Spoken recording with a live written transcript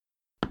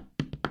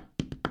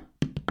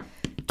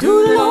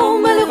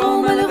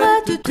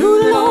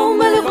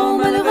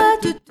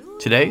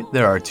Today,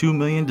 there are 2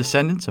 million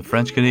descendants of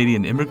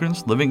French-Canadian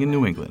immigrants living in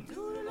New England.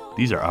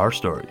 These are our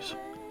stories.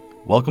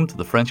 Welcome to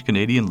the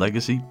French-Canadian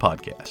Legacy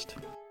Podcast.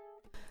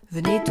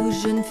 Venez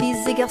tous jeunes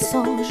filles et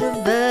garçons, je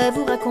vais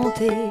vous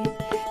raconter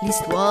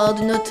l'histoire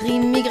de notre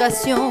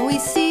immigration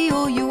ici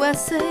au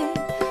USA,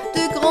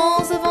 de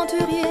grands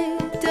aventuriers,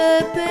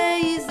 de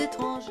pays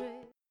étrangers.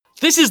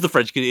 This is the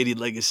French-Canadian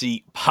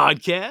Legacy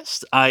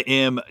Podcast. I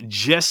am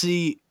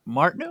Jesse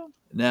Martineau.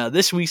 Now,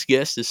 this week's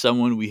guest is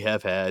someone we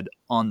have had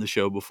on the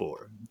show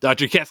before.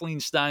 Dr. Kathleen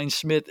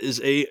Stein-Smith is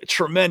a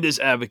tremendous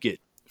advocate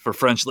for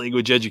French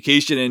language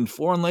education and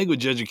foreign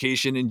language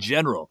education in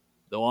general.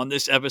 Though on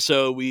this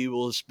episode, we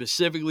will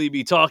specifically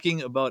be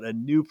talking about a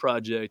new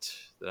project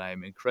that I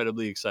am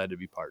incredibly excited to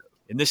be part of.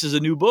 And this is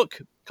a new book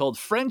called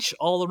French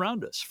All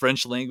Around Us,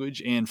 French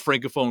Language and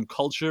Francophone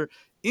Culture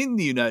in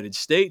the United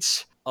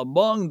States.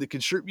 Among the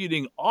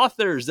contributing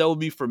authors that will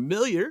be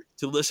familiar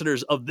to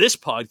listeners of this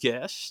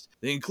podcast,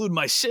 they include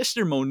my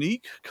sister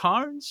Monique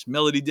Carnes,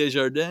 Melody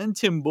Desjardins,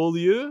 Tim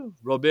Beaulieu,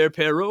 Robert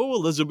Perrault,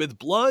 Elizabeth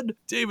Blood,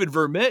 David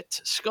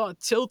Vermette, Scott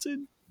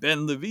Tilton,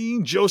 Ben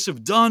Levine,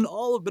 Joseph Dunn.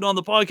 All have been on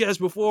the podcast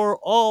before.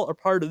 All are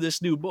part of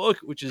this new book,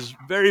 which is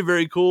very,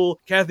 very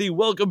cool. Kathy,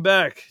 welcome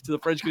back to the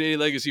French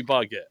Canadian Legacy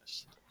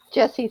Podcast.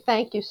 Jesse,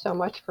 thank you so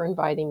much for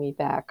inviting me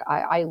back.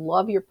 I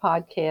love your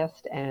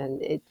podcast, and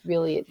it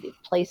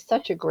plays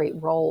such a great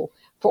role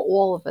for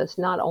all of us,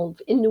 not only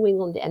in New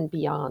England and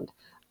beyond,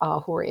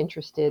 who are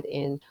interested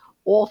in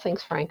all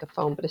things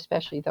Francophone, but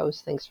especially those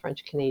things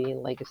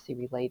French-Canadian legacy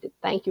related.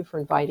 Thank you for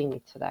inviting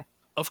me today.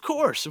 Of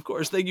course.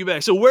 Thank you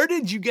back. So where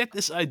did you get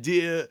this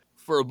idea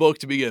for a book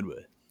to begin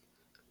with?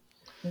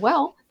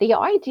 Well, the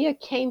idea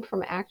came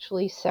from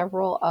actually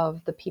several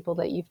of the people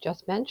that you've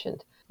just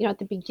mentioned. You know, at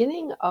the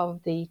beginning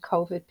of the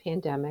COVID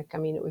pandemic,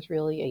 it was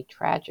really a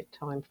tragic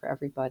time for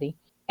everybody.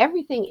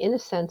 Everything, in a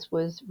sense,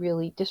 was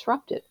really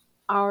disrupted.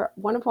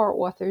 One of our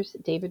authors,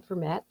 David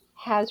Vermette,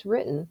 has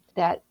written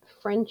that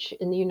French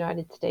in the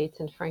United States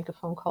and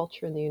Francophone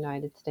culture in the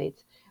United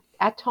States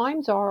at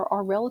times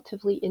are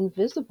relatively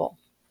invisible,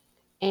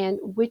 and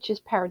which is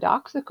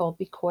paradoxical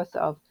because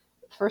of,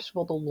 first of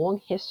all, the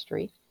long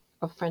history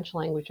of French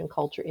language and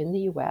culture in the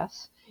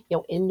U.S.,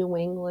 in New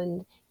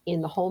England, in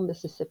the whole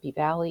Mississippi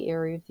Valley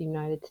area of the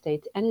United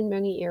States, and in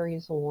many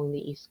areas along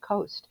the East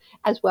Coast,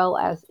 as well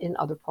as in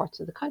other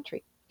parts of the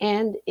country.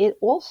 And it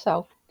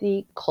also,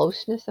 the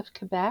closeness of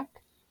Quebec,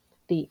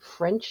 the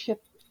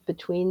friendship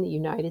between the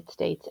United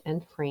States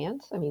and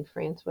France.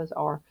 France was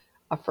our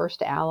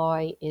first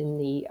ally in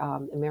the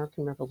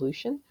American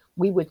Revolution.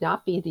 We would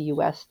not be the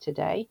U.S.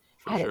 today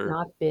had it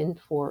not been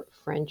for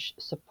French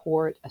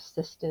support,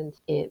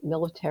 assistance,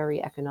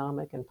 military,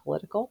 economic, and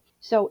political.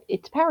 So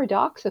it's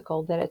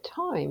paradoxical that at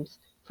times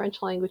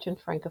French language and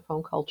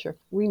Francophone culture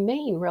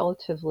remain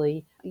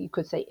relatively, you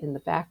could say, in the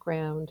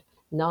background,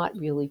 not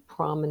really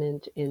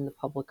prominent in the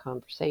public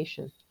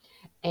conversation.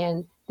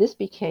 And this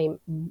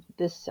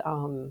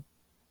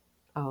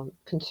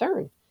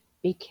concern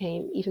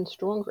became even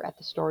stronger at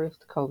the start of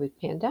the COVID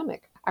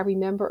pandemic. I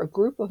remember a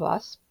group of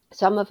us,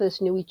 some of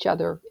us knew each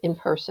other in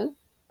person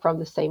from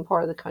the same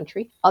part of the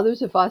country.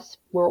 Others of us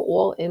were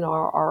all in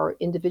our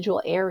individual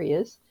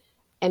areas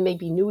and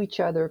maybe knew each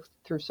other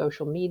through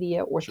social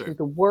media or through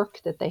the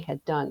work that they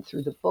had done,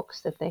 through the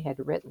books that they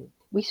had written.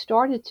 We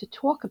started to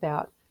talk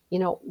about,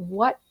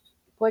 what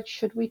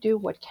should we do?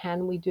 What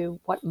can we do?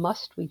 What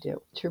must we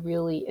do to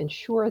really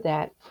ensure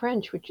that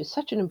French, which is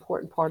such an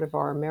important part of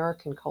our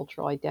American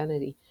cultural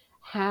identity,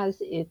 has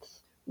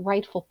its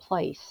rightful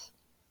place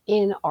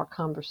in our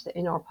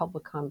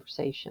public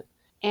conversation?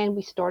 And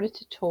we started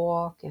to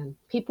talk, and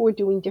people were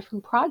doing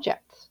different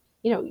projects.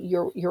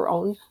 Your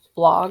own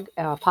blog,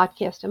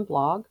 podcast and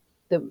blog,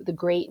 the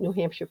great New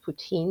Hampshire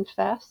Poutine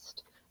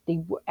Fest,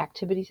 the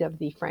activities of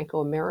the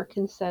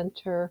Franco-American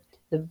Center,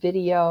 the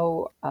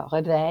video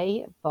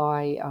Réveil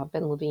by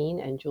Ben Levine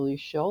and Julia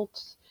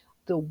Schultz,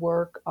 the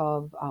work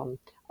of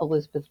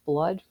Elizabeth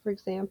Blood, for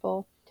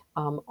example,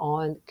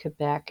 on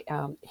Quebec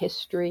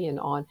history and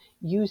on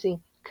using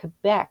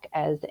Quebec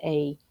as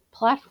a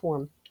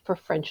platform for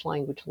French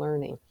language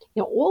learning.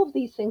 All of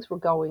these things were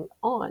going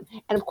on.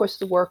 And of course,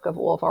 the work of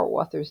all of our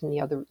authors in the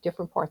other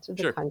different parts of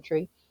the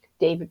country.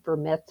 David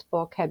Vermette's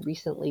book had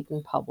recently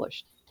been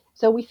published.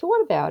 So we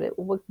thought about it.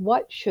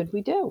 What should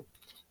we do?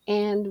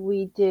 And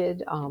we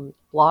did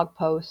blog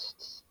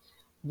posts.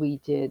 We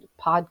did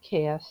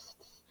podcasts.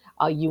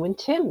 You and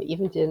Tim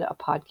even did a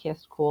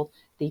podcast called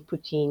The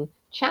Poutine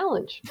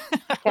Challenge.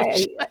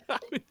 Okay.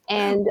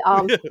 And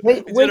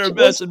we did our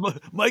best. And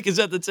Mike is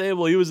at the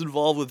table. He was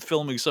involved with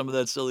filming some of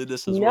that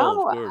silliness as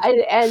well. Of course.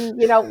 And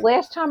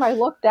last time I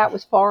looked, that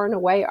was far and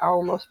away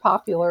our most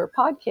popular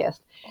podcast.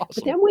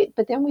 Awesome.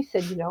 But then we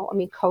said,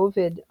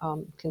 COVID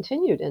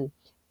continued,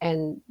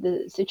 and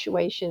the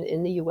situation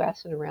in the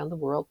U.S. and around the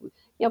world,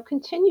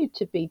 continued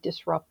to be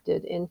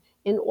disrupted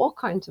in all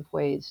kinds of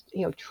ways.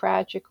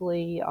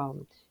 Tragically,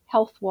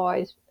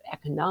 health-wise,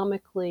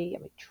 economically,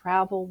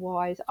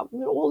 travel-wise,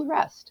 all the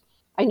rest.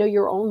 I know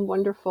your own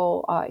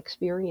wonderful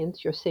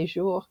experience, your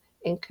séjour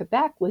in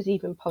Quebec was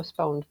even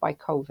postponed by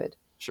COVID.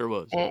 Sure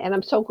was. And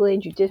I'm so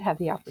glad you did have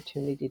the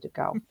opportunity to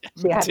go.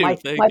 See, Me too. my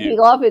Thank you.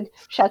 beloved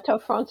Chateau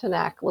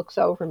Frontenac looks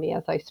over me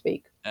as I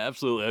speak.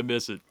 Absolutely. I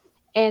miss it.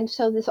 And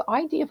so this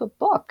idea of a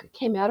book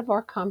came out of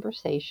our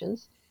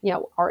conversations,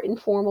 our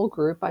informal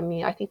group. I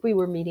mean, I think we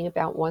were meeting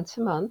about once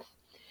a month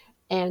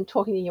and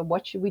talking,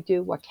 what should we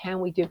do? What can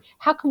we do?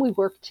 How can we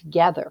work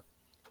together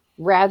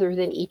rather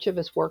than each of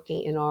us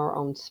working in our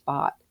own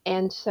spot?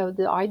 And so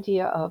the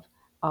idea of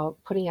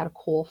putting out a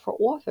call for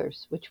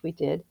authors, which we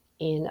did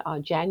in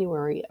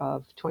January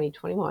of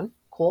 2021,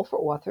 call for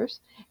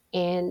authors,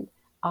 and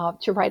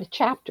to write a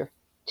chapter,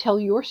 tell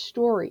your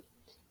story,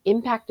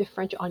 impact of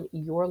French on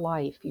your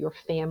life, your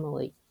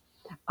family,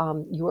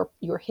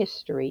 your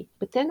history,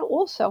 but then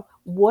also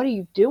what are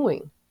you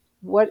doing?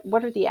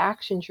 What are the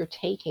actions you're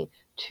taking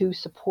to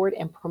support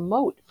and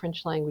promote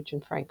French language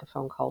and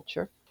Francophone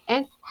culture?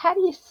 And how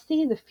do you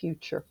see the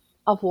future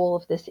of all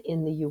of this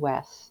in the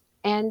US?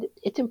 And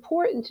it's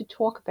important to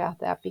talk about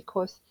that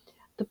because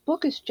the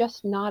book is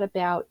just not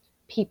about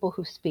people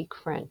who speak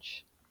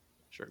French.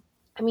 Sure.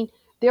 I mean,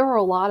 there are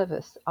a lot of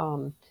us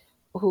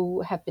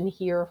who have been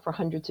here for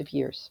hundreds of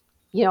years.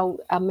 Our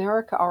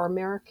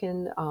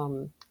American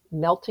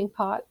melting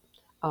pot,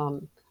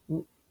 um,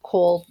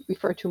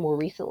 referred to more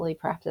recently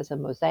perhaps as a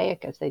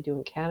mosaic, as they do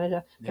in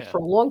Canada, but Yeah. for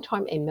a long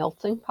time, a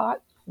melting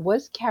pot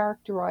was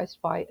characterized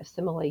by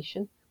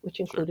assimilation, which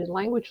Sure. included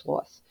language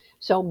loss.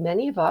 So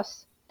many of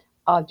us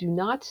do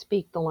not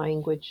speak the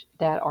language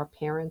that our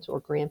parents or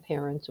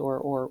grandparents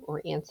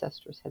or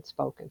ancestors had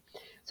spoken.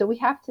 So we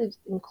have to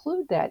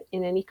include that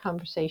in any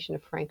conversation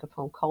of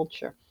Francophone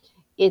culture.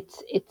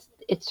 It's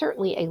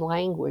certainly a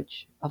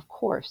language, of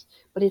course,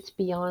 but it's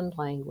beyond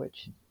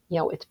language.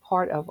 It's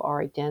part of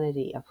our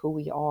identity, of who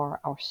we are,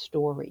 our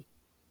story.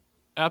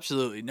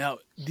 Absolutely. Now,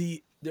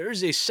 there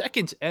is a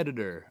second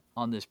editor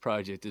on this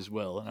project as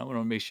well, and I want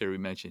to make sure we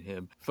mention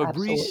him,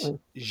 Fabrice Absolutely.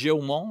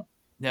 Gilmont.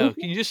 Now, Mhm.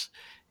 can you just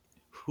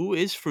who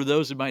is, for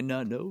those who might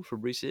not know,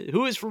 Fabrice?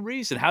 Who is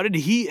Fabrice, and how did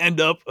he end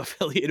up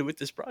affiliated with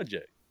this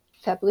project?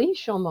 Fabrice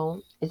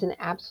Chaumont is an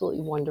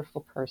absolutely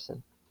wonderful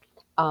person.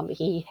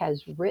 He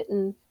has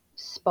written,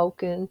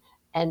 spoken,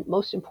 and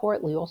most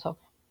importantly, also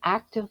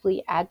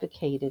actively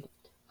advocated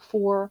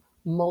for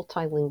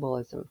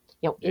multilingualism,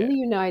 in Yeah. the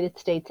United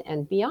States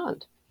and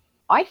beyond.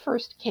 I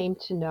first came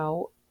to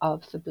know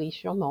of Fabrice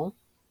Chaumont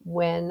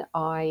when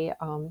I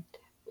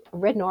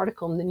read an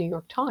article in the New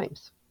York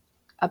Times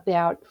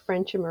about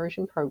French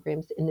immersion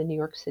programs in the New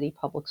York City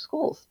public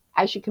schools.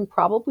 As you can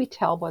probably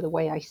tell by the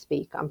way I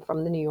speak, I'm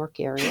from the New York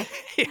area.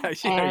 Yeah,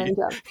 yeah. And,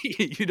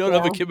 You don't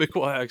have a yeah,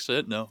 Quebecois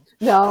accent, no.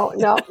 no,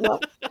 no, no.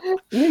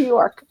 New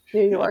York,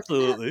 New York.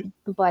 Absolutely.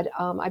 But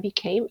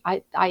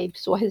I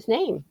saw his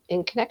name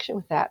in connection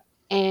with that.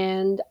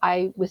 And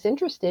I was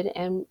interested,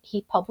 and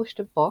he published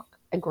a book,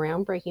 a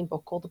groundbreaking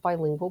book called The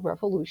Bilingual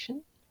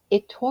Revolution.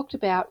 It talked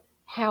about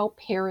how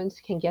parents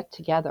can get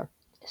together,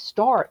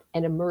 start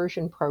an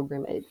immersion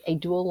program, a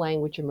dual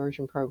language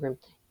immersion program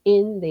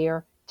in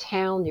their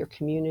town, their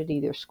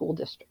community, their school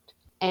district.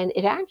 And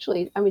it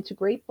actually, I mean, it's a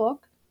great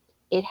book.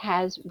 It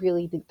has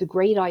really the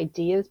great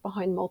ideas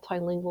behind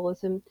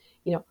multilingualism,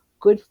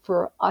 good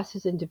for us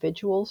as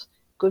individuals,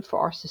 good for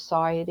our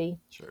society,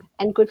 Sure.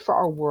 and good for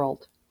our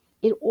world.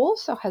 It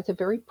also has a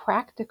very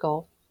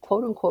practical,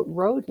 quote unquote,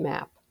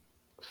 roadmap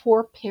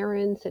for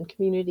parents and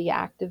community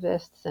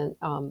activists and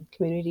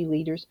community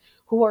leaders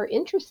who are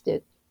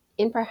interested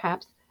in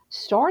perhaps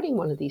starting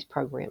one of these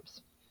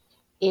programs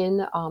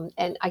in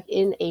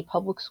a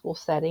public school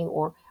setting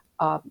or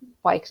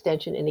by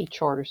extension in a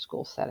charter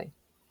school setting.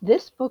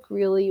 This book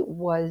really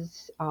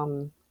was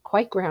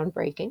quite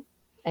groundbreaking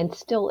and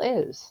still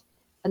is.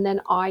 And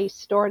then I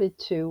started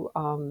to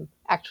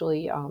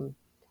actually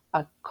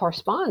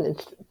correspond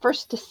and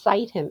first to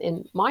cite him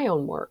in my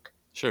own work,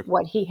 Sure.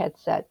 what he had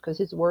said, because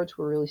his words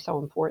were really so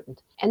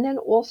important. And then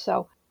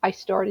also I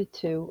started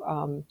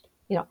to,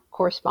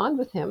 correspond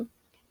with him.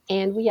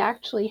 And we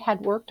actually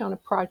had worked on a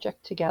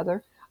project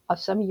together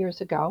some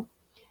years ago.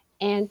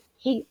 And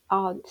he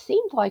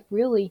seemed like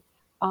really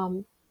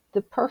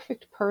the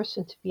perfect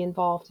person to be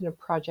involved in a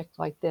project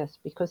like this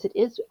because it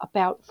is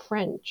about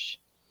French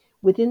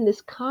within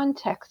this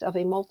context of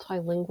a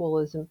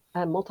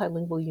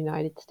multilingual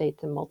United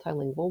States and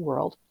multilingual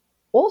world.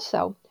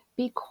 Also,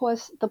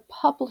 because the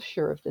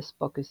publisher of this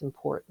book is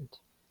important.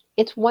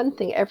 It's one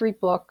thing, every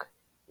book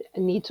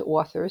needs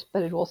authors,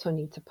 but it also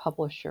needs a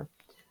publisher.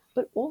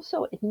 But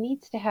also, it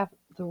needs to have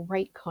the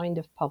right kind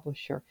of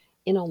publisher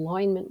in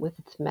alignment with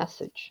its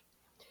message.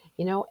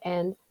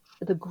 And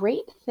the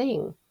great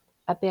thing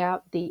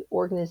about the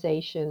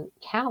organization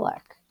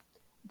CALEC,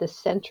 the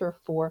Center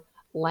for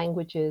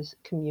Languages,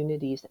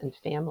 Communities, and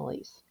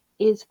Families,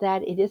 is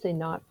that it is a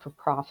not for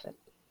profit.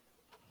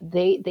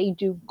 They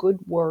do good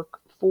work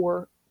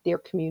for their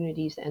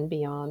communities and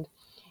beyond.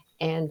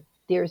 And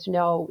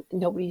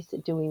nobody's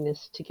doing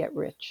this to get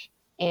rich.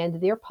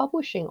 And their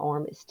publishing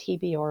arm is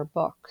TBR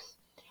Books,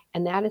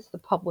 and that is the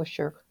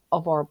publisher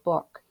of our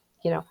book.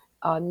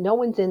 No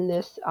one's in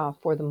this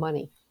for the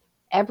money.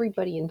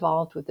 Everybody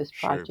involved with this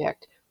Sure.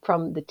 project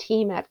from the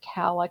team at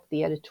CALEC,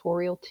 the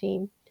editorial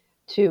team,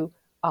 to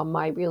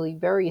my really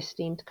very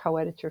esteemed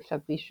co-editor,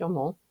 Fabrice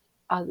Chaumont.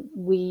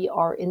 We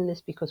are in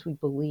this because we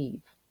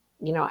believe.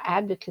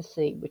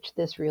 Advocacy, which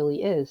this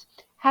really is,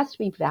 has to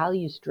be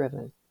values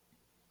driven.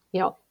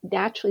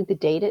 Naturally, the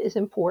data is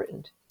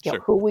important. Sure.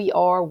 Who we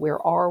are,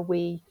 where are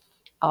we,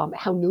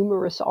 how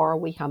numerous are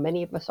we, how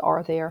many of us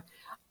are there.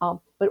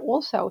 But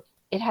also,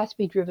 it has to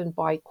be driven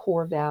by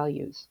core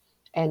values.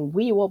 And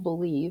we all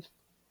believe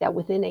that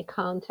within a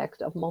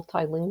context of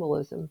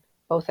multilingualism,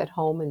 both at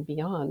home and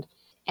beyond,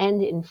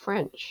 and in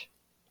French,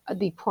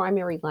 the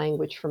primary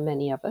language for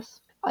many of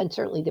us, and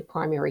certainly the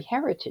primary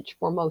heritage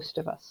for most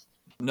of us.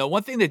 No,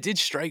 one thing that did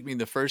strike me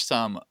the first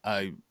time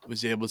I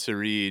was able to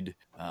read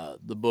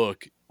the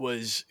book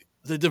was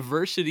the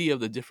diversity of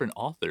the different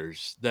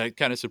authors. That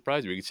kind of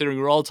surprised me, considering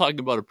we're all talking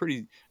about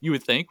you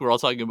would think we're all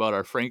talking about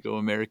our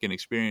Franco-American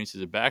experience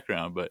as a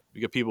background, but we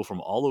got people from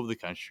all over the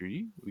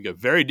country. We got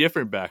very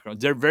different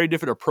backgrounds. They're very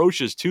different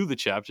approaches to the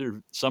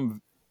chapter.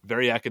 Some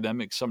very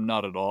academic, some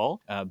not at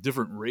all.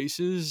 Different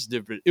races,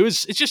 different.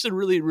 It's just a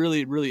really,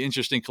 really, really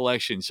interesting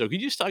collection. So could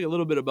you just talk a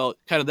little bit about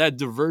kind of that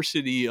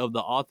diversity of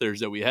the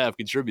authors that we have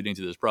contributing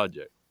to this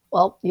project?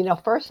 Well,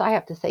 first I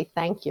have to say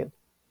thank you.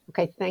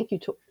 Okay, thank you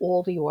to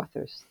all the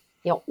authors.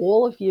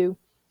 All of you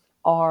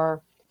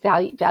are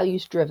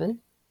values driven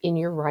in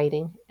your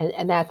writing,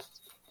 and that's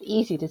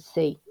easy to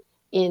see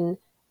in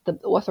the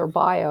author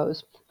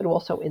bios, but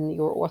also in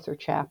your author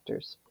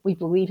chapters. We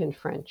believe in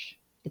French.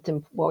 It's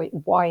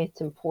why it's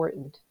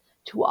important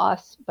to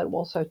us, but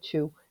also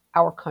to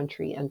our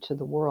country and to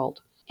the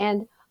world.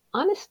 And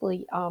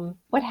honestly,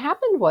 what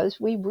happened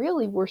was we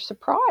really were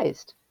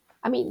surprised.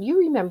 I mean, you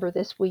remember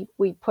this. We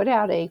put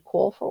out a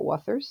call for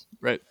authors,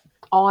 right,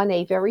 on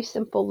a very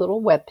simple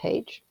little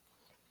webpage.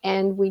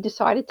 And we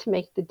decided to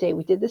make the date.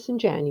 We did this in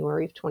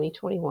January of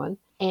 2021.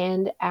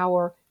 And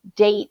our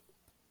date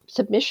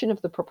submission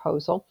of the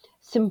proposal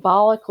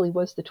symbolically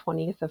was the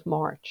 20th of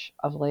March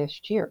of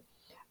last year.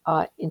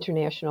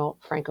 International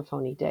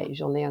Francophonie Day,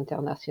 Journée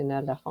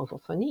Internationale de la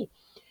Francophonie.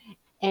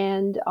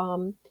 And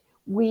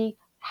we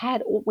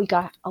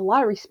got a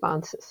lot of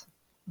responses.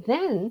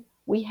 Then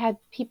we had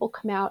people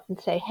come out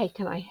and say, hey,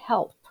 can I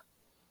help?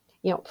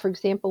 For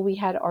example, we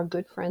had our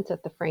good friends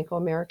at the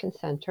Franco-American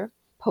Center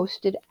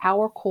posted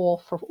our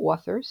call for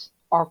authors,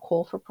 our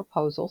call for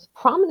proposals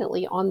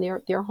prominently on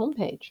their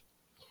homepage.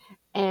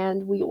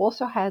 And we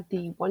also had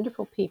the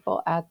wonderful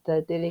people at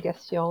the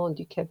Délégation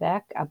du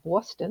Québec at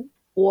Boston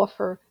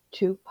offer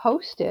to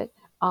post it.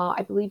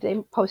 I believe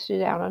they posted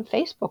it out on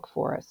Facebook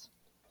for us.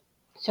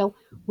 So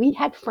we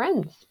had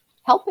friends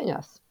helping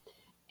us.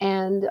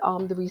 And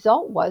the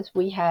result was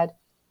we had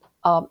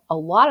a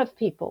lot of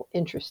people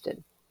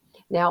interested.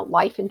 Now,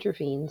 life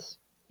intervenes.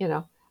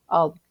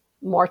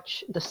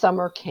 March, the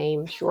summer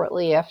came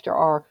shortly after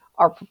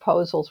our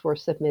proposals were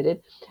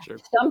submitted. Sure.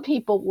 Some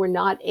people were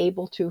not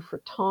able to, for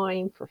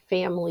time, for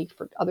family,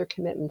 for other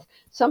commitments.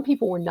 Some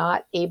people were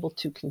not able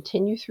to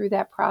continue through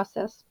that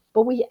process.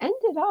 But we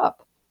ended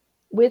up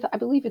with, I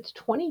believe it's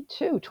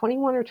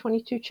 21 or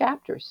 22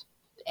 chapters,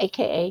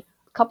 aka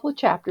a couple of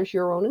chapters,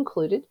 your own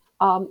included.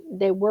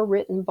 They were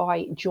written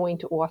by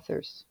joint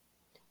authors.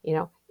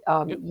 Yep.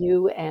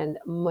 You and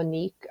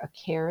Monique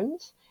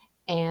Cairns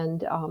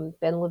and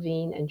Ben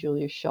Levine and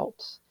Julia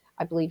Schultz.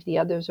 I believe the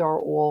others are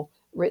all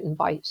written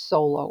by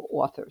solo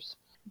authors.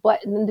 But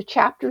then the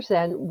chapters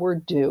then were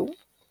due.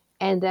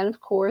 And then,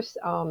 of course,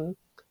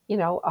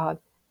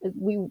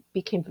 we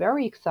became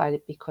very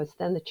excited because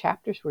then the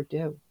chapters were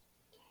due.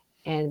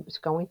 And it was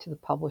going to the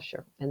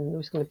publisher. And there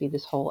was going to be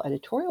this whole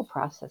editorial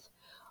process.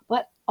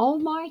 But, oh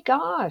my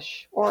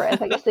gosh, or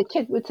as I guess the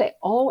kid would say,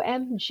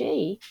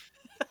 OMG,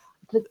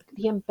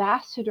 the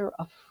ambassador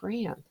of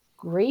France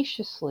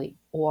graciously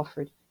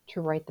offered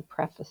to write the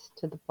preface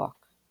to the book.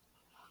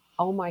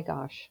 Oh my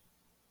gosh.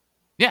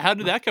 Yeah, how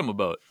did that come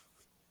about?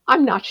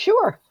 I'm not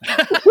sure.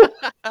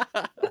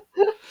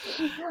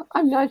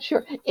 I'm not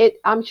sure.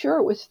 I'm sure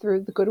it was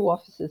through the good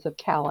offices of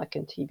CALEC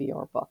and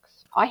TBR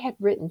Books. I had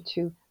written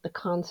to the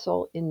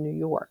consul in New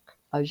York,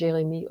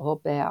 Jérémy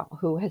Robert,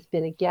 who has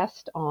been a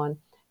guest on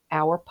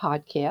our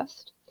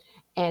podcast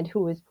and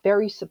who is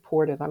very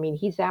supportive. I mean,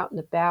 he's out and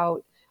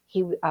about.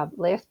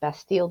 Last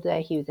Bastille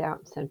Day, he was out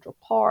in Central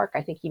Park.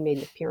 I think he made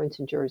an appearance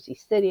in Jersey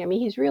City. I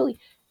mean, he's really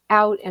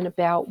out and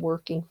about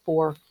working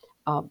for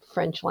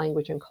French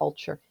language and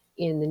culture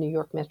in the New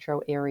York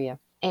metro area.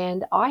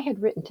 And I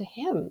had written to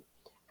him,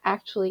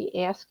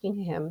 actually asking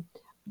him,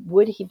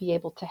 would he be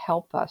able to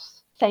help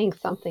us, saying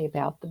something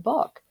about the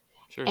book.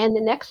 Sure. And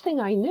the next thing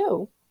I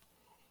knew,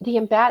 the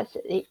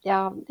ambassador,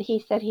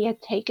 he said he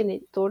had taken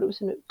it, thought it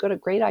was a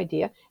great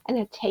idea, and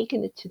had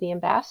taken it to the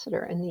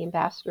ambassador, and the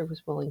ambassador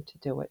was willing to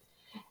do it.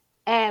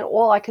 And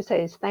all I could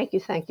say is thank you,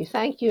 thank you,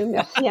 thank you,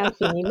 merci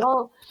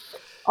infiniment.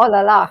 Oh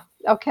la la,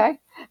 okay.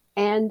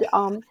 And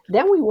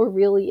then we were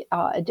really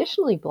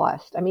additionally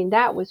blessed. I mean,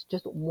 that was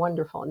just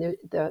wonderful. And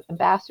the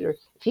ambassador,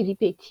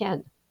 Philippe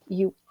Etienne,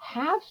 you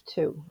have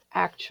to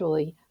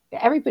actually,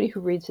 everybody who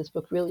reads this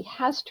book really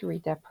has to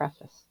read that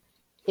preface.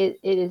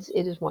 it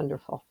is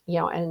wonderful,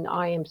 and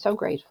I am so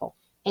grateful.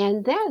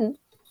 And then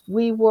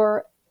we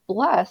were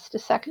blessed a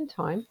second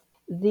time.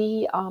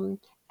 The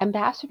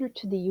ambassador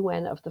to the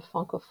UN of the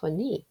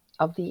Francophonie,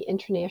 of the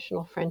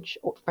International French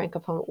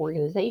Francophone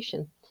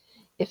Organization,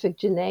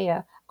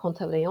 Iphigenia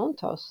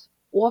Kontaleontos,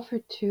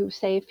 offered to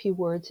say a few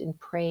words in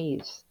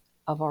praise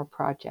of our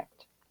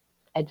project,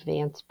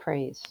 advance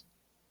praise.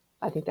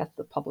 I think that's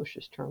the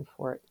publisher's term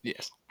for it.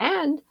 Yes.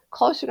 And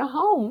closer to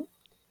home,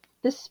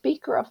 the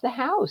Speaker of the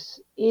House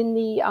in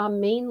the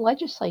Maine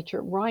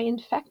legislature, Ryan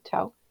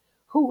Fecteau,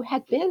 who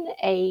had been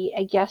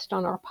a guest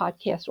on our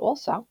podcast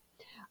also,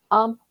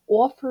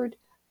 offered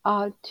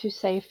to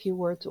say a few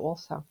words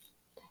also.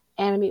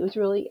 And I mean, it was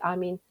really,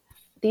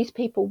 these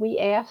people we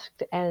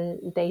asked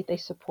and they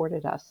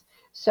supported us.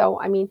 So,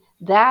 I mean,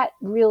 that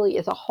really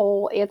adds a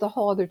whole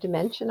other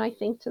dimension, I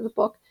think, to the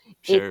book.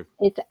 Sure.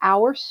 It's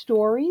our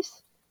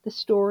stories, the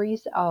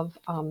stories of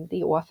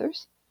the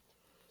authors.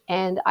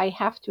 And I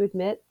have to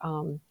admit,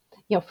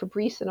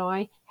 Fabrice and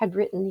I had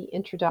written the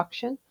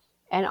introduction,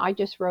 and I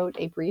just wrote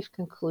a brief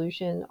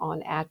conclusion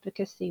on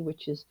advocacy,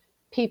 which is,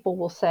 people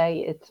will say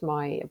it's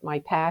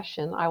my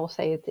passion. I will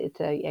say it's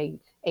a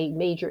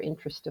major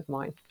interest of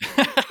mine.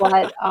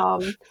 But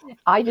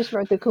I just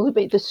wrote the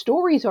conclusion. The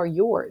stories are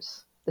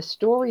yours. The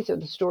stories are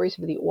the stories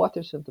of the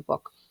authors of the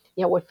book.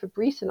 What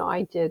Fabrice and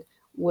I did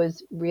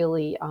was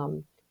really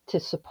to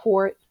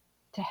support,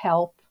 to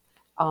help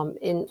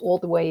in all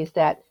the ways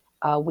that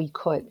we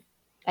could,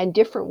 and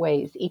different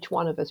ways. Each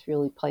one of us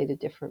really played a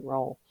different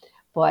role.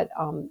 But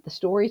the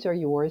stories are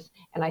yours,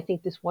 and I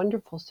think this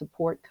wonderful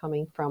support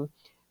coming from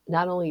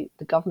not only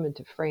the government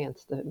of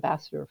France, the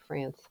ambassador of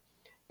France,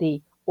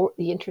 the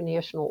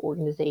International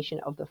Organization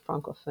of the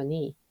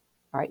Francophonie,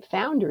 all right,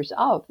 founders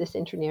of this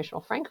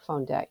International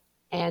Francophone Day,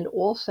 and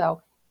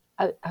also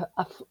a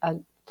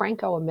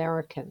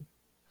Franco-American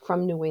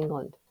from New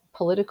England,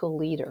 political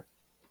leader.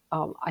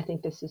 I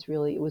think this is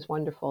really, it was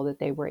wonderful that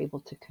they were able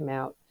to come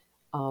out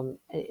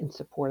in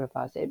support of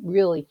us. It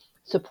really,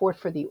 support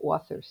for the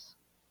authors.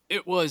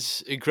 It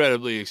was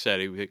incredibly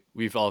exciting.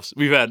 We've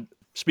had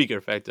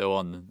Speaker Fecteau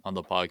on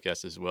the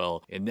podcast as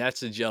well, and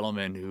that's a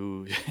gentleman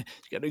who's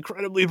got an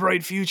incredibly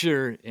bright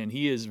future, and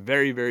he is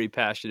very, very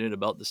passionate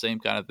about the same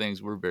kind of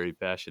things we're very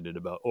passionate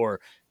about, or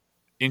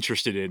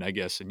interested in, I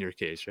guess, in your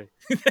case, right?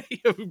 You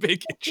have a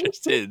big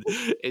interest in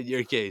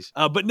your case.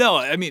 But no,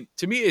 I mean,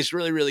 to me, it's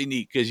really, really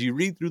neat because you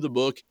read through the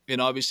book, and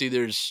obviously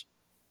there's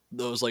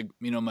those, like,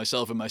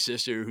 myself and my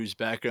sister whose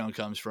background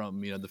comes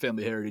from, the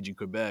family heritage in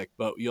Quebec,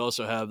 but you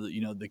also have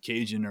the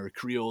Cajun or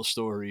Creole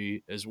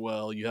story as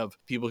well. You have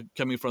people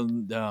coming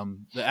from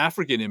the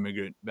African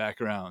immigrant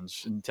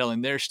backgrounds and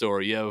telling their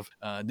story. You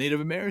have Native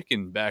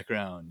American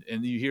background,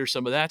 and you hear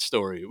some of that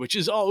story, which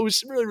is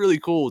always really, really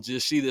cool to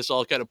see this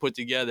all kind of put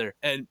together.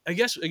 And I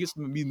guess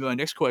my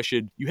next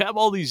question, you have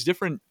all these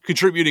different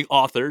contributing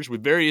authors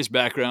with various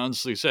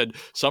backgrounds. Like I said,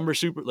 some are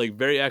super, like,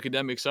 very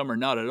academic, some are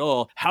not at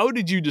all. How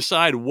did you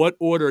decide what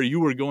order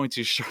you were going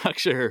to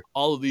structure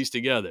all of these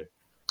together?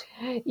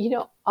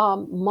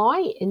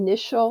 My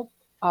initial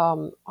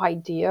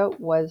idea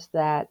was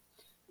that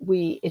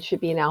it should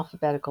be an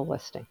alphabetical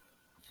listing.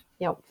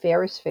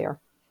 Fair is fair.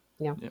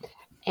 Yep.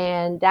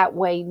 And that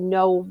way,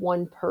 no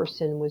one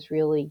person was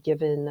really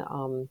given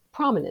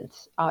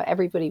prominence.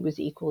 Everybody was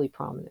equally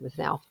prominent. It was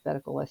an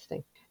alphabetical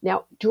listing.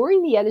 Now,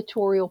 during the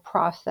editorial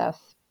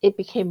process, it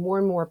became more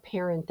and more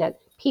apparent that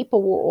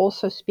people were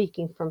also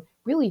speaking from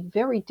really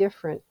very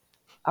different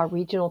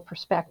regional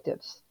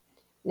perspectives.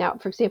 Now,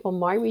 for example,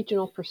 my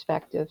regional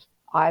perspective,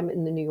 I'm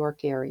in the New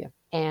York area,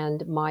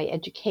 and my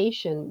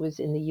education was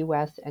in the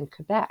U.S. and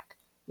Quebec.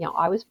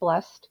 I was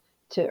blessed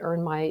to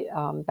earn my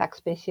bac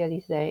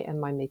spécialisé and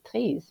my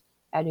maîtrise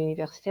at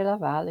Université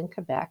Laval in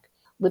Quebec.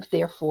 Lived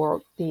there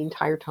for the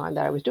entire time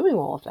that I was doing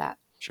all of that,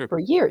 sure, for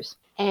years.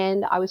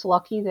 And I was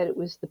lucky that it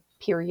was the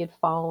period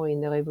following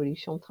the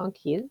Révolution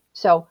Tranquille.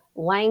 So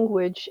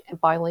language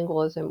and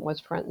bilingualism was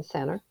front and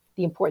center.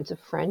 The importance of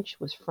French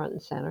was front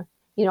and center.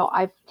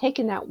 I've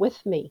taken that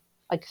with me,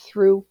 like,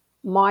 through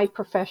my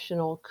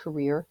professional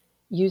career,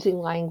 using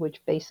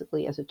language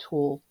basically as a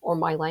tool, or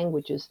my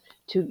languages,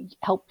 to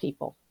help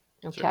people.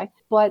 Okay. Sure.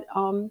 But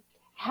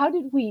how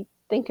did we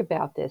think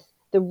about this?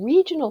 The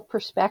regional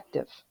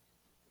perspective,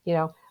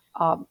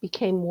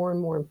 became more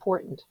and more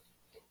important.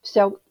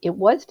 So it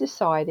was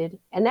decided,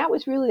 and that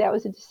was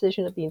a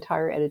decision of the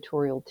entire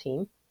editorial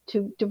team,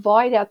 to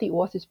divide out the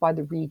authors by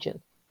the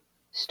region,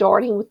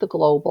 starting with the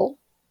global,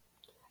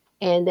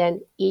 and then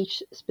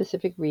each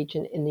specific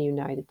region in the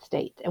United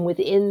States. And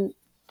within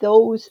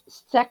those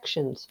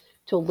sections,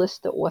 to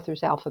list the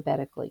authors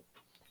alphabetically.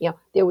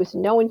 There was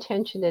no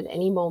intention at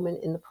any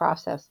moment in the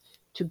process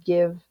to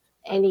give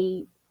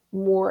any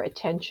more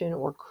attention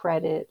or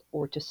credit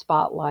or to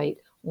spotlight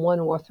one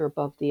author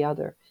above the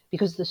other,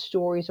 because the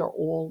stories are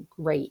all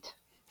great.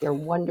 They're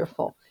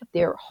wonderful.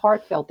 They're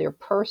heartfelt. They're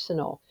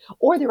personal,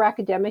 or they're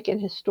academic and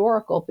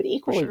historical, but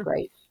equally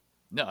great.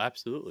 No,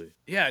 absolutely.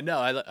 Yeah, no,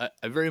 I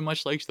very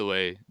much liked the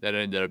way that it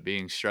ended up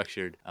being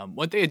structured.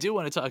 One thing I do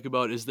want to talk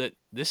about is that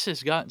this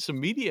has gotten some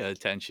media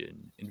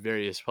attention in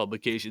various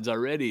publications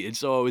already, and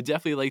so I would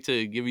definitely like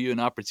to give you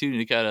an opportunity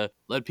to kind of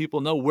let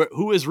people know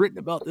who has written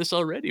about this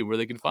already, where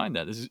they can find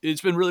that.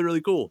 It's been really,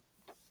 really cool.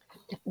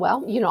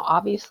 Well,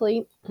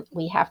 obviously,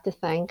 we have to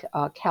thank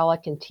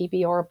Kellic and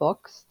TBR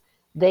Books.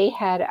 They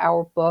had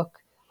our book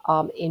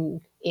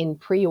in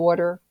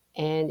pre-order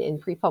and in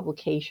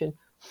pre-publication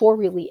for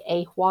really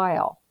a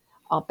while.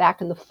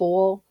 Back in the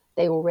fall,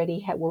 they already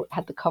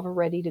had the cover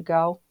ready to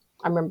go.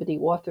 I remember the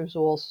authors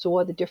all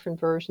saw the different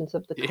versions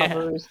of the Yeah.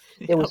 covers.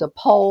 There Yep. was a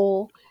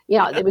poll.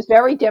 It was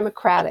very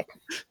democratic.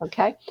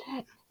 Okay.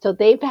 So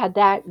they've had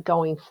that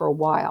going for a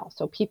while.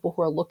 So people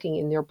who are looking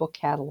in their book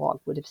catalog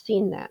would have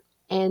seen that.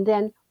 And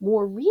then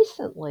more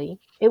recently,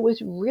 it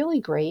was really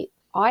great.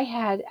 I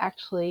had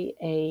actually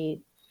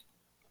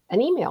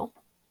an email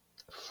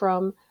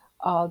from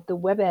the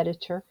web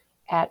editor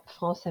at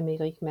France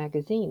Amérique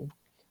magazine.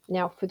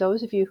 Now, for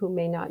those of you who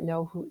may not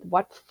know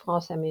what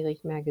France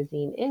Amérique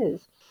magazine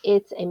is,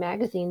 it's a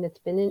magazine that's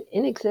been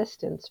in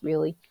existence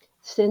really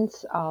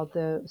since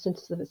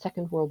the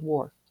Second World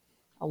War,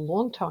 a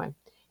long time,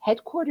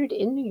 headquartered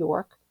in New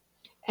York,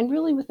 and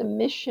really with a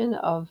mission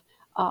of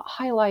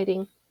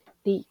highlighting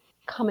the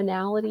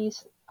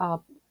commonalities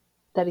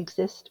that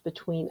exist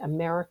between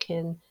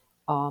American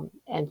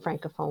and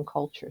Francophone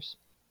cultures.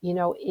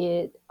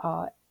 It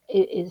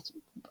is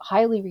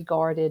highly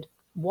regarded,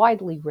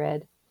 widely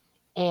read,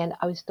 and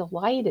I was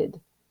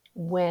delighted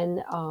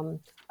when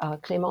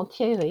Clément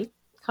Thierry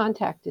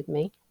contacted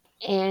me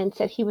and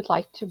said he would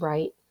like to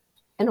write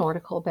an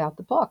article about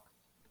the book.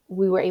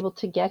 We were able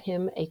to get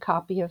him a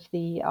copy of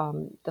the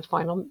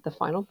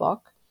final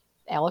book,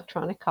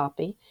 electronic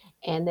copy,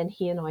 and then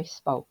he and I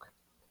spoke.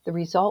 The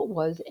result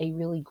was a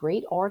really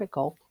great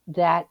article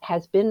that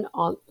has been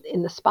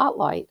in the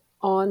spotlight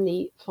on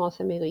the France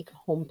Amérique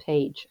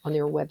homepage on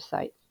their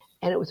website,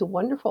 and it was a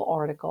wonderful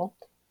article.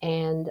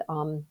 And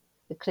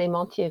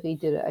Clément Thierry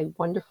did a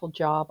wonderful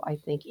job, I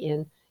think,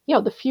 in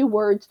the few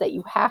words that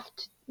you have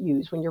to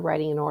use when you're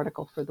writing an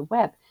article for the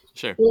web,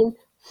 Sure. in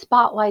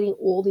spotlighting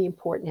all the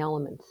important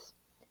elements.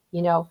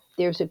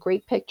 There's a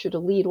great picture to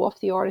lead off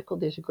the article.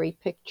 There's a great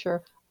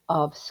picture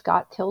of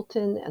Scott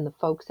Tilton and the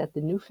folks at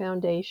the New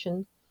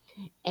Foundation.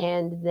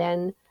 And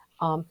then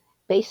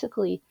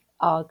basically,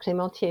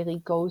 Clément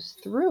Thierry goes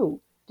through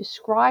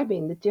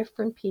describing the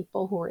different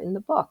people who are in the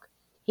book.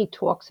 He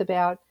talks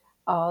about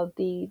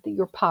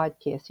your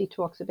podcast. He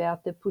talks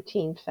about the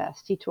Poutine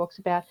Fest. He talks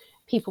about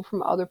people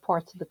from other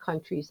parts of the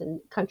country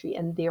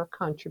and their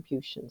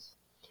contributions.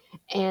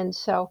 And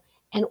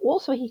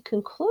also he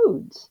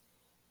concludes,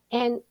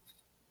 and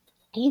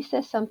he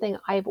says something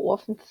I've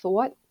often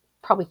thought,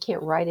 probably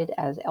can't write it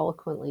as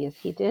eloquently as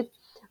he did,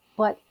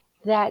 but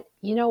that,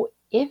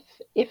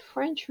 if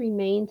French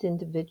remains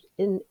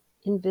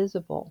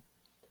invisible,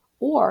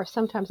 or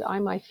sometimes I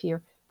might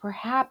fear,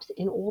 perhaps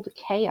in all the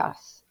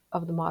chaos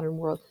of the modern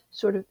world,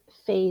 sort of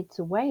fades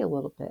away a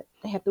little bit.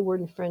 They have the word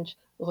in French,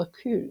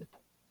 recul.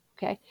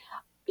 Okay?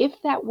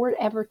 If that were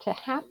ever to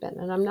happen,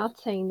 and I'm not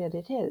saying that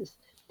it is,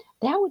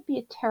 that would be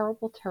a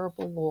terrible,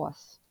 terrible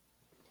loss.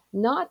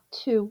 Not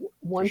to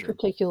one sure.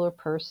 particular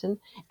person,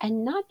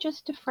 and not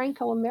just to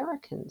Franco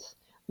Americans,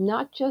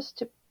 not just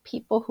to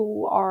people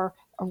who are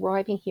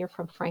arriving here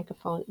from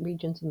Francophone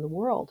regions in the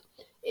world,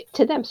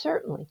 to them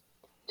certainly,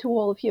 to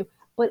all of you,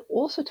 but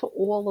also to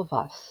all of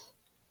us.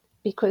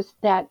 Because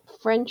that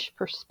French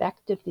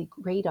perspective, the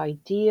great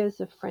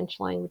ideas of French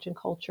language and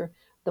culture,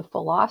 the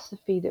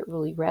philosophy that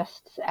really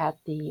rests at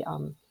the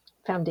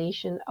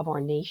foundation of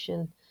our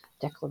nation,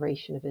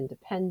 Declaration of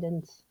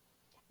Independence,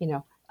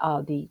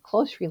 the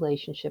close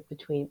relationship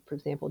between, for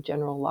example,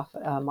 General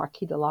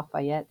Marquis de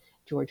Lafayette,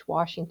 George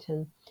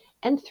Washington,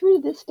 and through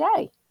this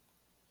day,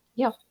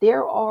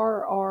 there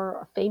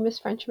are famous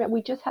Frenchmen.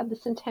 We just had the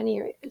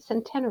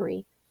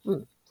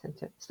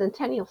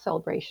centennial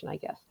celebration, I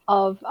guess,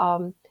 of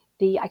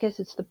I guess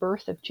it's the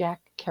birth of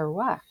Jack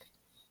Kerouac,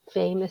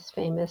 famous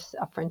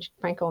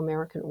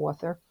Franco-American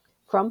author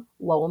from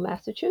Lowell,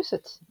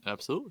 Massachusetts.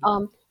 Absolutely.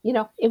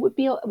 It would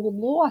be a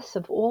loss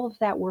of all of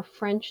that were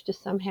French to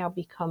somehow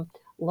become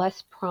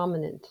less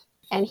prominent.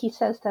 And he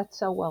says that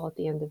so well at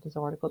the end of his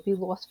article. It'd be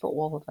lost for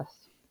all of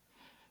us.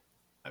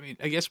 I mean,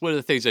 I guess one of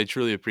the things I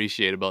truly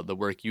appreciate about the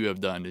work you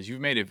have done is you've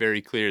made it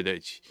very clear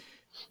that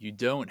you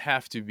don't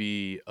have to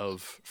be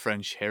of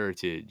French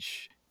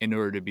heritage in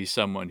order to be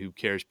someone who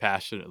cares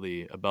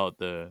passionately about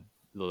the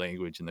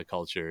language and the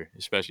culture,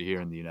 especially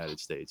here in the United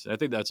States. And I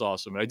think that's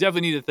awesome. And I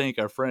definitely need to thank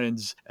our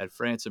friends at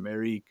France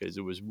Amérique, because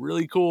it was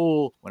really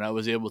cool when I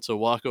was able to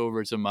walk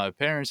over to my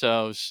parents'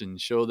 house and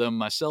show them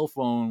my cell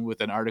phone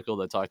with an article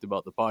that talked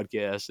about the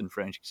podcast in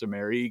French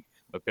Amérique.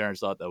 My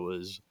parents thought that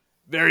was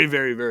very,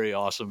 very, very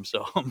awesome.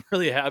 So I'm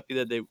really happy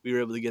that we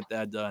were able to get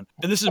that done.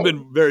 And this has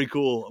been very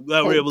cool. I'm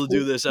glad we're able to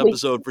do this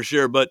episode for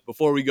sure. But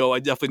before we go, I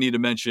definitely need to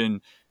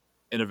mention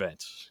an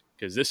event,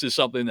 because this is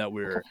something that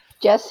we're...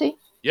 Jesse,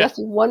 Yeah.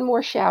 Jesse, one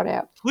more shout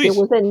out. Please.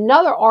 There was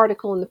another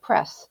article in the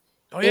press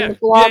Oh in yeah, the yeah,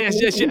 blog,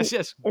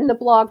 yes. in the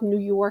blog New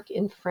York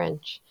in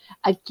French,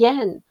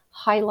 again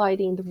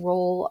highlighting the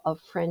role of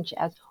French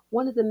as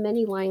one of the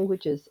many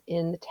languages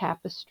in the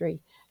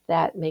tapestry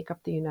that make up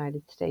the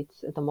United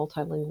States, the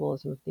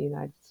multilingualism of the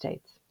United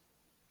States.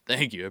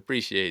 Thank you, I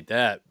appreciate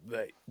that.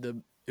 But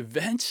the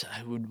event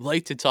I would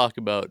like to talk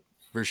about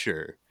for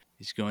sure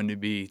is going to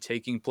be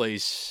taking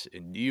place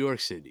in New York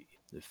City,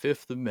 the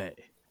 5th of May.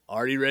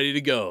 Already ready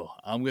to go.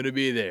 I'm going to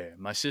be there.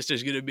 My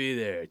sister's going to be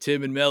there.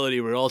 Tim and Melody,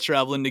 we're all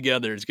traveling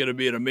together. It's going to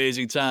be an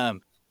amazing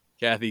time.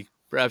 Kathy,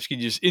 perhaps you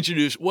could just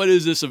introduce what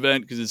is this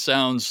event, because it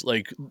sounds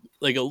like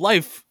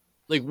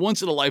like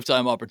once in a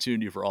lifetime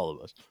opportunity for all of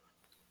us.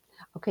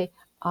 Okay,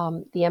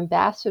 the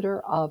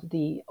ambassador of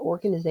the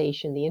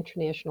organization, the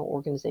International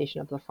Organization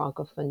of the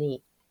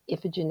Francophonie,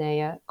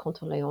 Iphigenia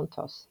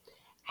Kontoleontos,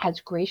 has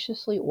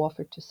graciously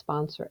offered to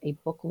sponsor a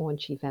book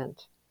launch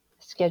event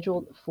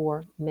scheduled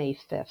for May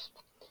 5th.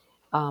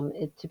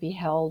 It to be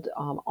held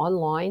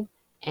online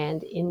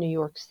and in New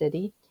York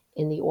City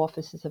in the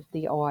offices of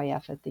the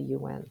OIF at the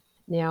UN.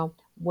 Now,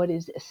 what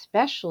is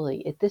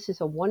especially, this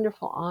is a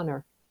wonderful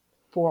honor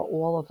for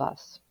all of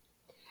us.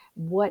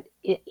 What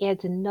it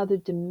adds another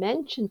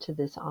dimension to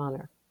this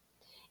honor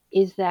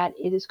is that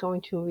it is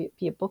going to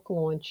be a book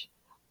launch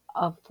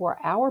for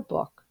our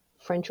book,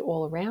 French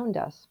All Around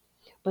Us,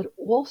 but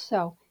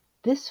also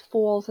this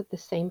falls at the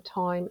same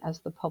time as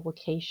the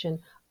publication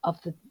of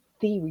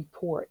the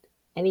report.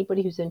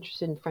 Anybody who's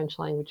interested in French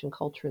language and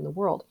culture in the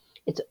world,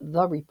 it's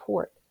the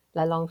report,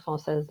 La langue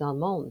française dans le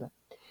monde.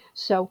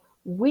 So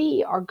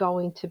we are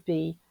going to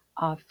be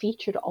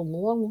featured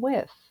along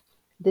with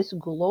this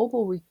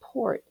global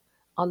report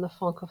on the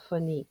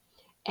francophonie.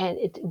 And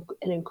it's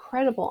an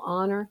incredible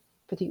honor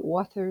for the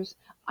authors.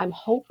 I'm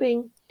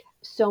hoping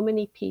so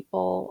many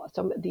people,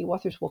 some of the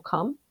authors will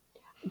come.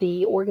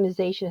 The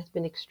organization has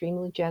been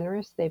extremely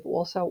generous. They've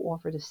also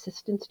offered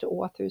assistance to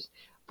authors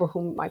for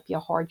whom it might be a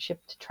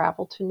hardship to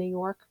travel to New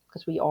York,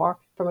 because we are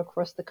from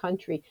across the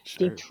country,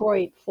 Sure.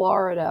 Detroit,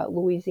 Florida,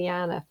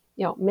 Louisiana,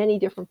 many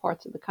different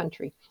parts of the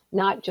country,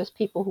 not just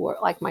people who are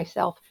like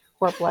myself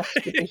who are blessed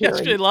to be here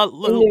It's in a New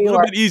little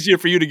York. bit easier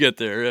for you to get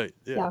there, right?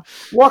 Yeah. Yeah,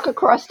 walk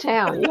across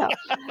town. Yeah.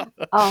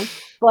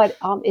 But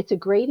it's a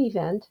great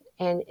event,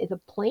 and the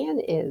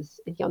plan is,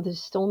 this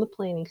is still in the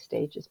planning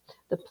stages.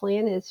 The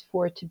plan is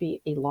for it to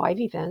be a live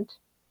event,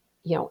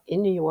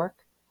 in New York,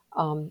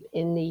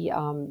 in the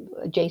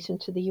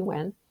adjacent to the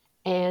UN,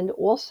 and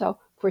also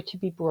for it to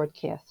be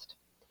broadcast.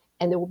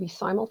 And there will be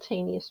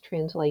simultaneous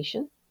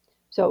translation.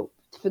 So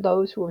for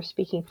those who are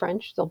speaking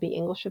French, there'll be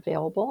English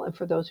available, and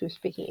for those who are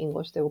speaking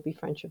English, there will be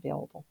French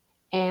available.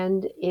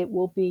 And it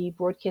will be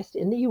broadcast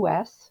in the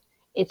U.S.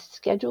 It's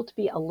scheduled to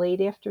be a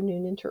late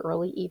afternoon into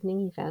early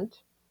evening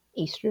event,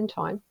 Eastern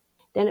time.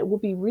 Then it will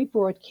be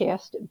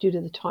rebroadcast due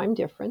to the time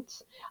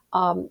difference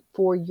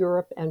for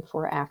Europe and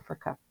for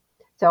Africa.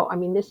 So, I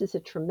mean, this is a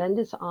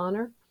tremendous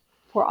honor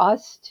for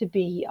us to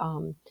be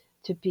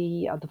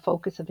the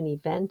focus of an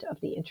event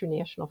of the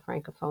International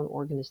Francophone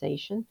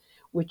Organization,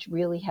 which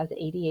really has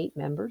 88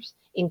 members,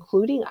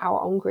 including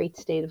our own great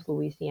state of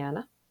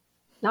Louisiana.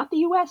 Not the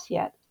U.S.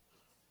 yet,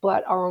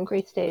 but our own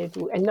great state of,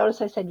 and notice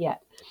I said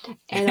yet,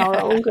 and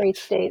our own great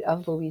state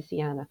of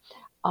Louisiana,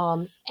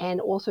 and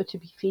also to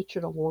be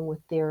featured along with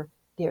their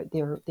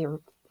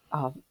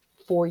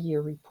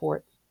 4-year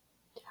report.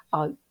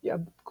 A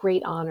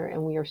great honor,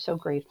 and we are so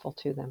grateful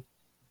to them.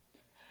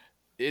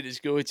 It is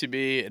going to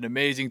be an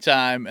amazing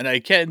time, and I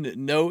can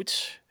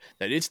note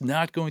that it's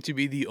not going to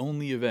be the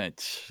only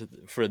event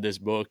for this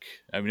book.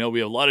 I know we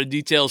have a lot of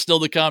details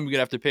still to come. You're going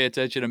to have to pay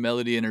attention to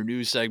Melody in her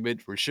news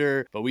segment for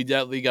sure, but we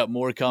definitely got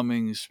more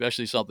coming,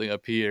 especially something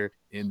up here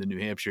in the New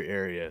Hampshire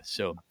area.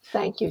 So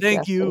Thank you, thank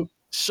Jesse. you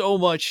so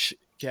much,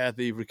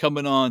 Kathy, for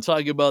coming on,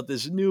 talking about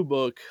this new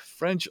book,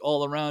 French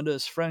All Around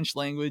Us, French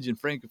Language and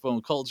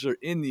Francophone Culture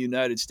in the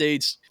United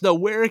States. Now,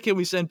 where can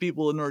we send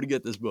people in order to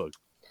get this book?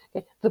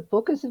 Okay. The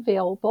book is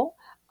available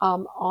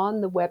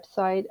on the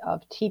website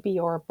of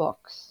TBR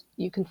Books.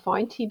 You can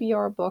find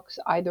TBR Books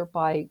either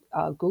by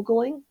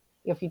Googling.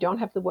 If you don't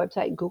have the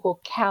website, Google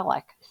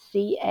CALEC,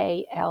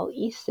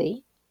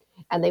 CALEC,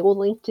 and they will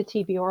link to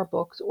TBR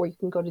Books, or you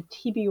can go to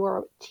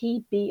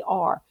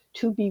TBR,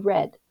 to be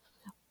read,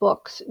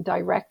 books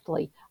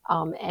directly,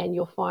 and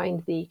you'll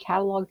find the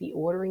catalog, the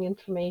ordering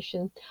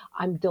information.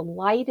 I'm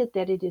delighted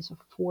that it is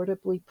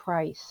affordably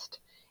priced.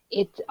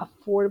 It's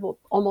affordable.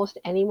 Almost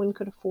anyone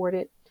could afford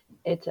it.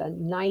 It's a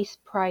nice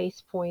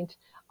price point,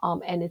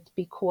 and it's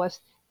because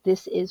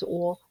this is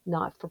all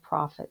not for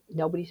profit.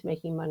 Nobody's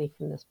making money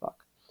from this book.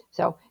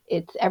 So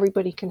it's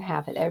everybody can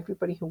have it.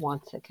 Everybody who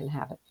wants it can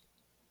have it.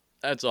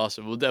 That's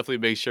awesome. We'll definitely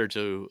make sure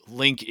to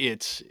link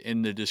it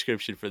in the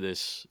description for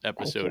this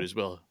episode as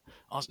well.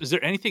 Awesome. Is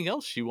there anything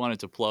else you wanted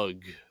to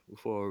plug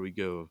before we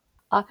go?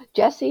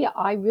 Jesse,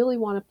 I really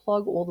want to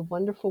plug all the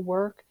wonderful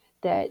work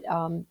that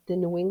the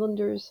New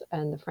Englanders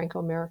and the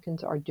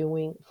Franco-Americans are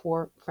doing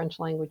for French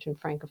language and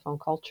Francophone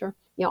culture.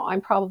 I'm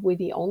probably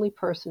the only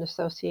person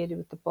associated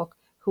with the book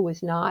who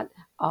is not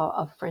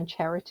of French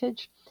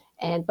heritage.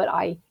 But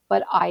I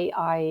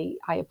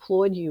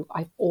applaud you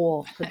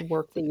all for the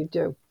work that you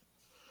do.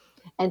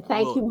 And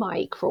thank you,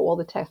 Mike, for all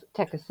the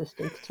tech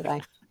assistance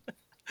today.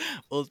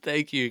 Well,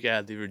 thank you,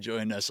 Kathy, for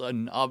joining us.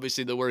 And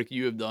obviously, the work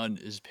you have done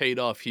is paid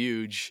off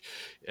huge,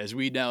 as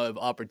we now have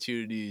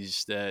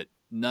opportunities that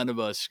none of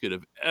us could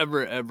have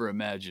ever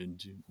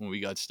imagined when we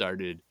got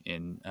started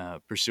in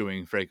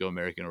pursuing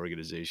Franco-American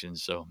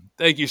organizations. So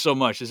thank you so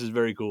much. This is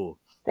very cool.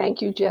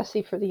 Thank you,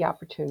 Jesse, for the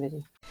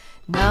opportunity.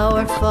 Now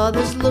our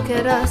fathers look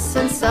at us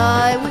and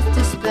sigh with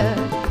despair,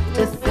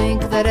 to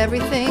think that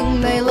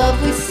everything they love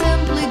we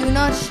simply do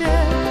not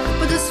share.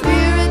 But the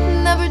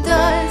spirit never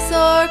dies,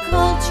 our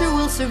culture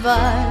will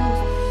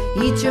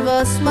survive. Each of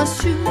us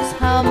must choose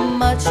how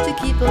much to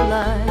keep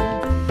alive.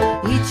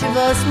 Each of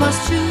us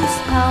must choose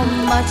how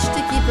much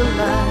to keep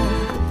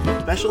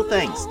alive. Special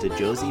thanks to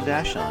Josie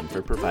Vachon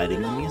for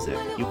providing the music.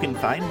 You can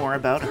find more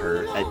about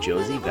her at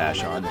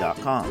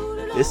josievachon.com.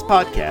 This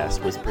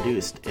podcast was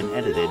produced and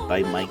edited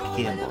by Mike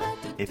Campbell.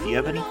 If you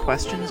have any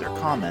questions or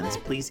comments,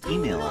 please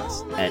email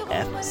us at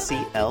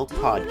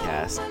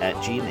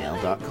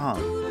fclpodcast@gmail.com.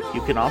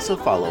 You can also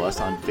follow us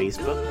on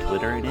Facebook,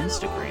 Twitter, and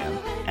Instagram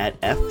at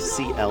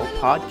FCL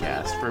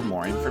Podcast for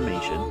more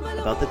information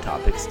about the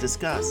topics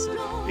discussed.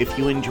 If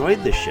you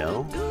enjoyed the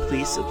show,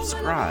 please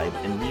subscribe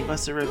and leave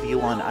us a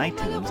review on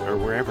iTunes or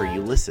wherever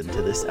you listen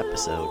to this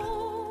episode.